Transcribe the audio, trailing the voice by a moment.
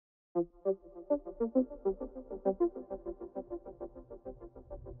So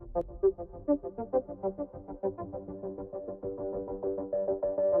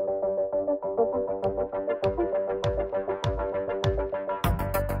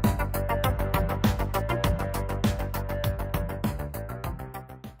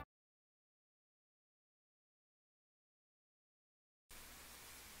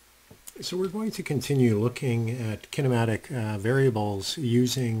we're going to continue looking at kinematic variables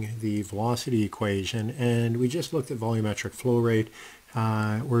using the velocity equation, and we just looked at volumetric flow rate.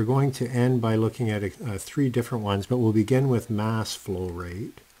 We're going to end by looking at three different ones, but we'll begin with mass flow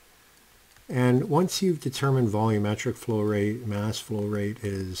rate. And once you've determined volumetric flow rate, mass flow rate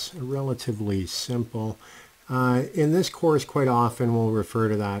is relatively simple. In this course, quite often we'll refer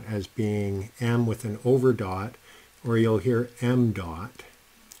to that as being m with an over dot, or you'll hear m dot.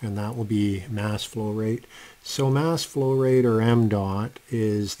 And that will be mass flow rate. So mass flow rate, or m dot,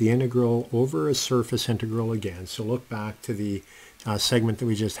 is the integral over a surface integral again. So look back to the segment that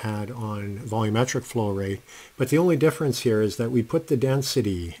we just had on volumetric flow rate. But the only difference here is that we put the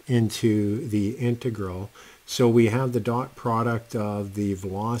density into the integral. So we have the dot product of the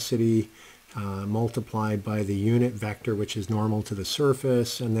velocity multiplied by the unit vector, which is normal to the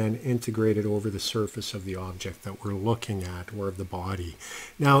surface, and then integrated over the surface of the object that we're looking at, or of the body.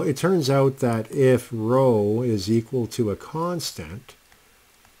 Now, it turns out that if rho is equal to a constant,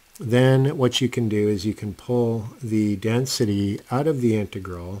 then what you can do is you can pull the density out of the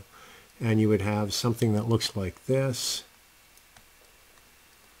integral, and you would have something that looks like this.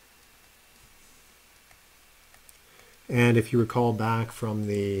 And if you recall back from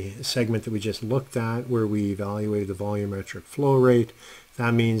the segment that we just looked at where we evaluated the volumetric flow rate,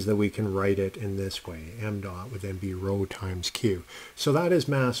 that means that we can write it in this way. M dot would then be rho times Q. So that is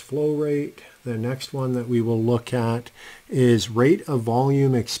mass flow rate. The next one that we will look at is rate of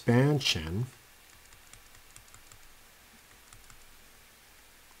volume expansion.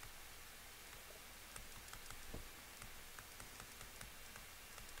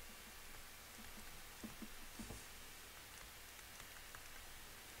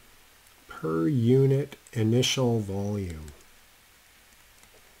 Per unit initial volume.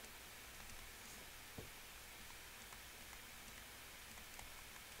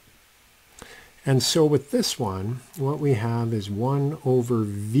 And so with this one, what we have is 1 over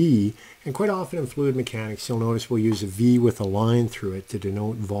V, and quite often in fluid mechanics, you'll notice we'll use a V with a line through it to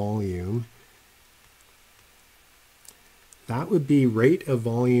denote volume. That would be rate of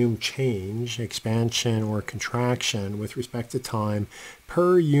volume change, expansion or contraction with respect to time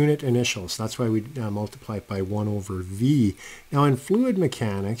per unit initial. So that's why we multiply it by 1 over V. Now in fluid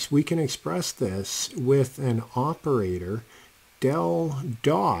mechanics, we can express this with an operator, del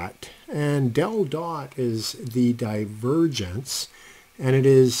dot. And del dot is the divergence, and it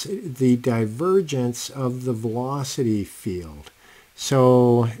is the divergence of the velocity field.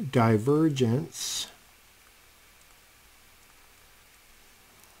 So divergence,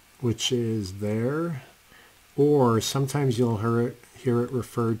 which is there, or sometimes you'll hear it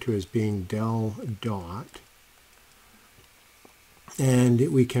referred to as being del dot. And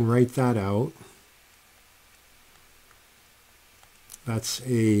we can write that out. That's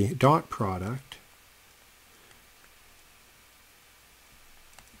a dot product.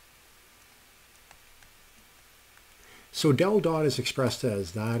 So del dot is expressed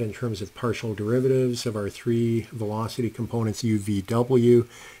as that in terms of partial derivatives of our three velocity components u, v, w.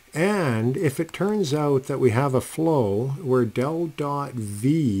 And if it turns out that we have a flow where del dot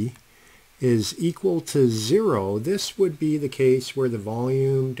v is equal to 0, this would be the case where the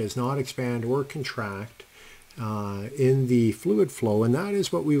volume does not expand or contract in the fluid flow, and that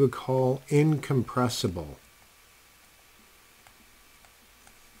is what we would call incompressible.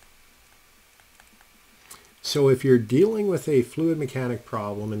 So if you're dealing with a fluid mechanic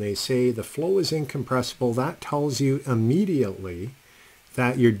problem and they say the flow is incompressible, that tells you immediately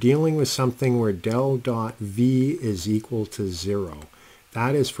that you're dealing with something where del dot V is equal to 0.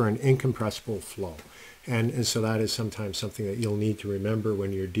 That is for an incompressible flow. And so that is sometimes something that you'll need to remember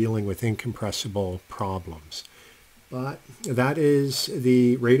when you're dealing with incompressible problems. But that is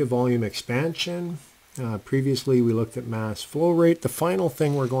the rate of volume expansion. Previously we looked at mass flow rate. The final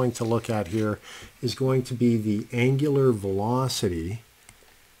thing we're going to look at here is going to be the angular velocity.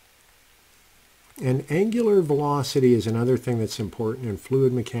 And angular velocity is another thing that's important in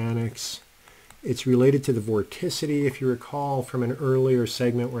fluid mechanics. It's related to the vorticity. If you recall from an earlier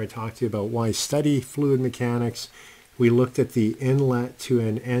segment where I talked to you about why study fluid mechanics, we looked at the inlet to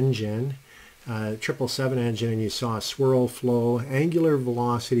an engine, 777 engine, and you saw a swirl flow. Angular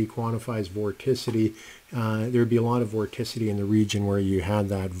velocity quantifies vorticity, there'd be a lot of vorticity in the region where you had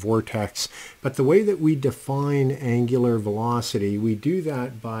that vortex. But the way that we define angular velocity, we do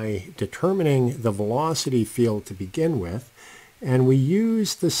that by determining the velocity field to begin with, and we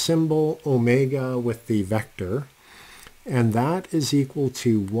use the symbol omega with the vector, and that is equal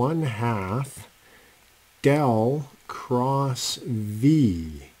to 1/2 del cross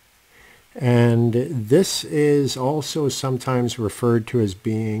v. And this is also sometimes referred to as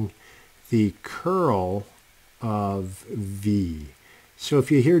being the curl of v. So if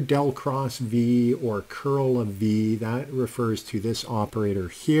you hear del cross v or curl of v, that refers to this operator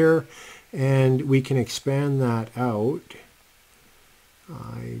here. And we can expand that out.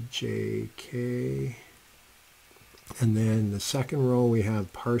 I, j, k. And then the second row we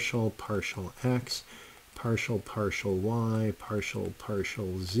have partial x, partial y,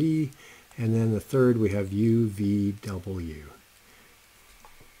 partial z. And then the third we have u, v, w.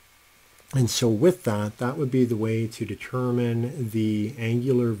 And so with that, that would be the way to determine the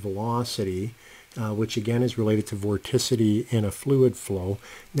angular velocity, which again is related to vorticity in a fluid flow.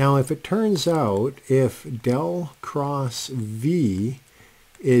 Now, if it turns out if del cross v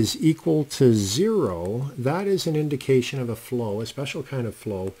is equal to 0, that is an indication of a flow, a special kind of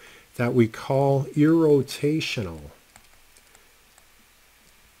flow that we call irrotational.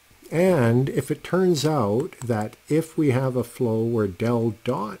 And if it turns out that if we have a flow where del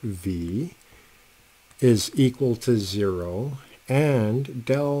dot v is equal to 0 and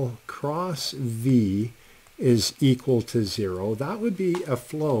del cross v is equal to 0, that would be a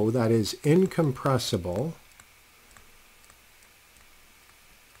flow that is incompressible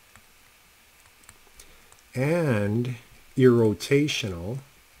and irrotational.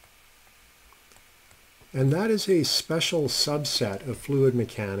 And that is a special subset of fluid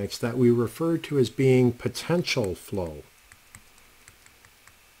mechanics that we refer to as being potential flow.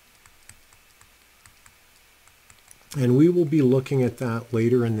 And we will be looking at that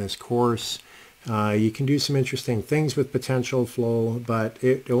later in this course. You can do some interesting things with potential flow, but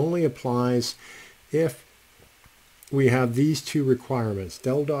it only applies if we have these two requirements,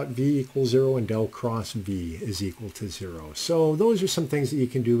 del dot v equals 0 and del cross v is equal to 0. So those are some things that you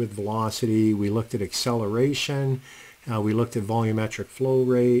can do with velocity. We looked at acceleration, we looked at volumetric flow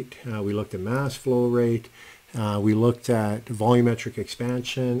rate, we looked at mass flow rate, we looked at volumetric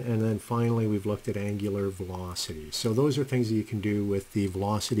expansion, and then finally we've looked at angular velocity. So those are things that you can do with the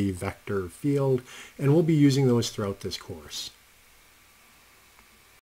velocity vector field, and we'll be using those throughout this course.